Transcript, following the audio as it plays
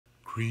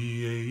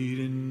Create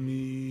in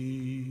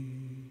me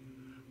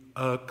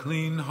a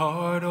clean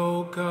heart,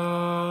 O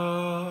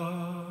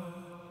God.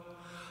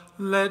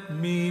 Let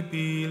me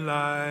be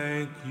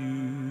like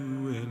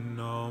you in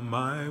all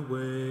my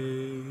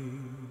ways.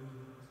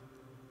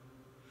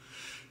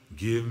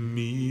 Give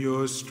me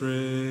your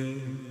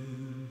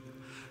strength,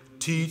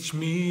 teach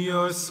me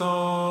your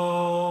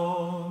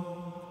song.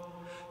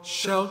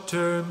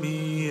 Shelter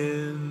me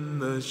in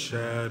the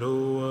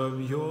shadow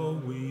of your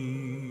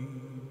wings.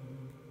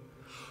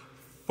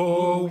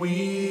 For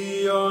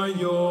we are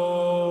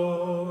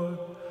your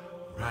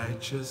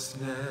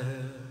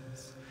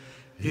righteousness.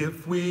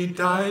 If we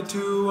die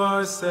to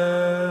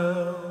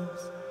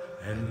ourselves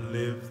and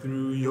live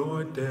through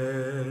your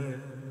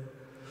death,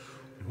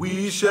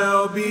 we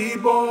shall be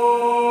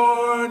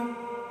born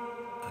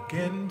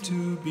again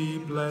to be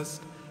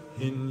blessed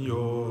in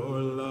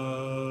your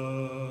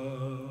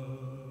love.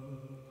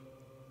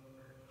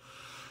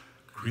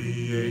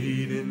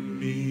 Create in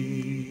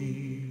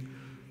me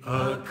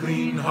a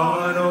clean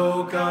heart,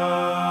 O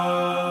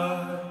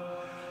God.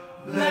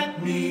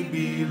 Let me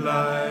be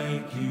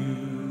like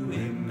you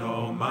in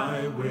all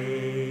my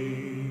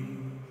ways.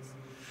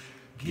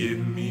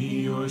 Give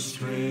me your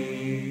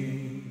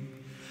strength,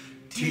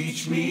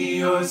 teach me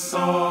your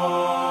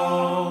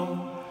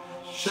song.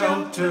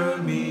 Shelter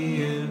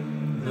me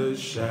in the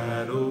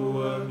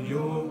shadow of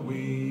your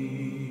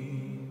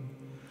wings.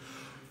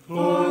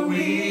 For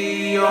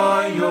we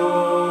are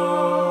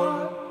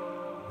your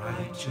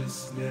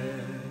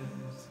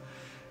righteousness.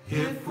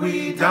 If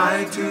we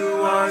die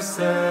to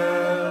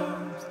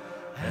ourselves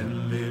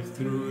and live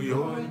through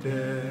your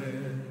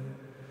death,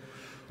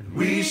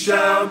 we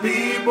shall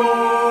be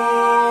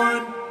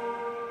born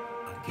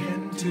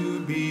again to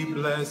be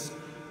blessed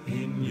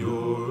in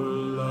your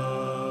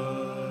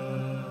love.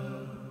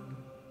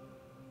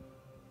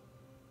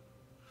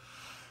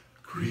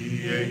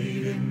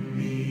 Create in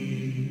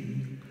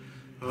me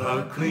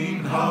a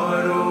clean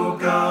heart, O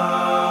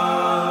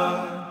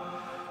God.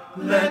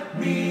 Let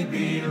me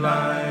be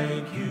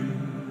like you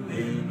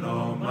in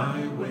all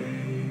my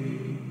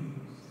ways.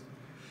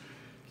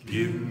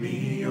 Give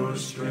me your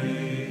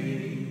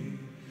strength,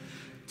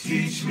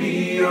 teach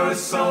me your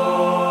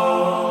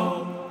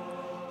song.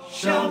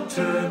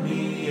 Shelter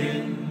me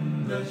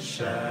in the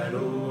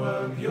shadow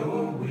of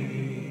your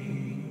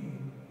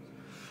wings.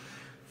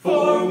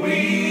 For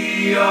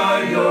we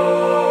are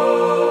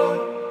your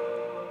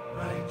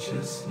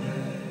righteousness.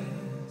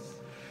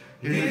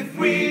 If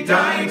we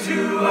die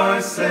to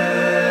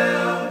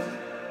ourselves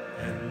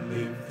and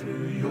live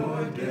through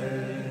your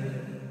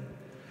death,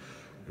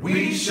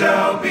 we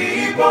shall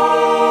be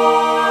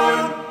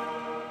born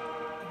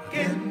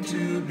again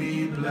to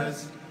be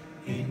blessed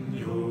in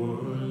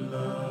your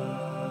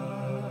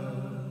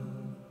love.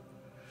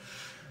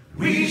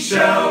 We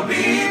shall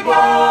be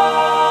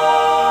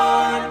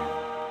born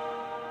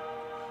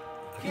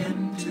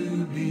again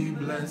to be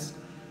blessed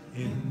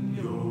in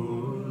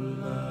your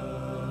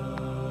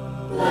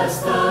love.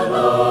 Bless the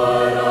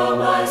Lord, O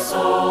my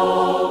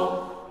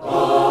soul,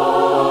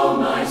 O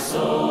my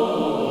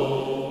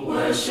soul.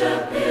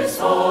 Worship his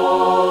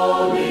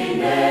holy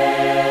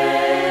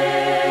name.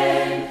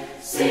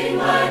 Sing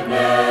like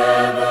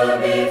never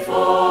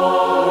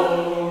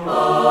before,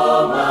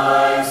 O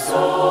my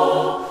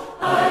soul.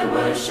 I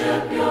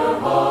worship your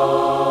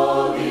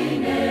holy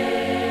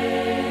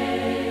name.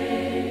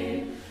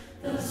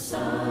 The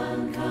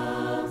sun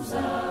comes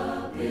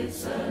up,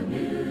 it's a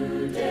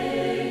new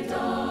day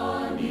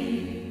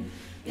dawning.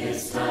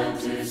 It's time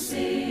to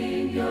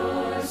sing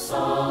your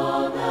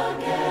song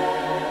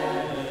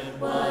again.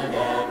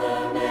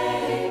 Whatever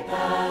may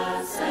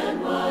pass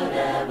and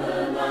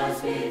whatever lies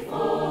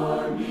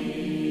before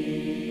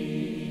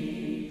me,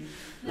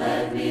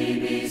 let me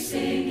be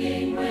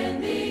singing when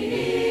the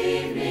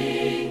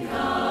evening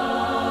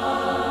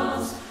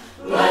comes.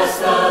 Bless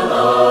the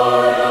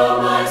Lord,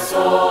 O my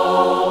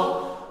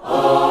soul,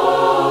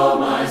 O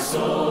my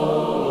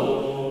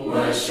soul.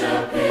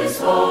 Worship his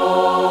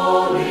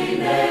holy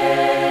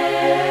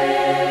name.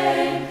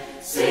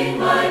 Sing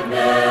like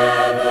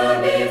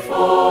never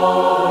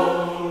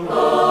before,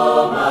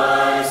 O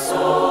my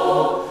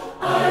soul.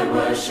 I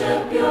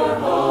worship your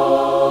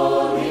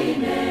holy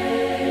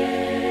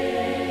name.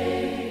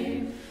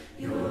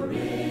 You're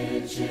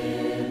rich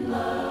in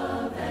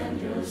love and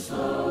you're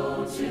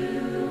slow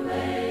to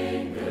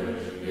anger.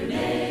 Your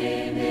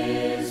name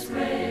is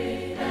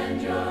great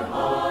and your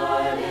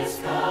heart is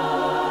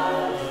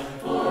kind.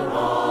 For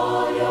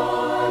all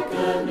your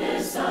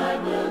goodness I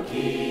will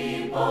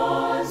keep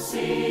on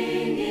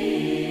singing.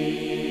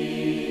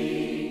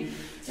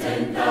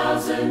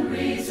 10,000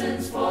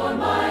 reasons for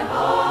my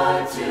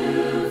heart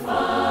to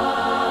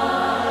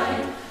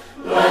find.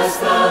 Bless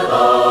the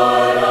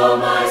Lord, O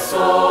my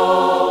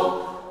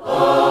soul,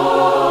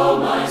 O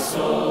my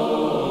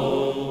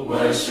soul.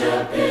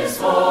 Worship his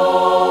holy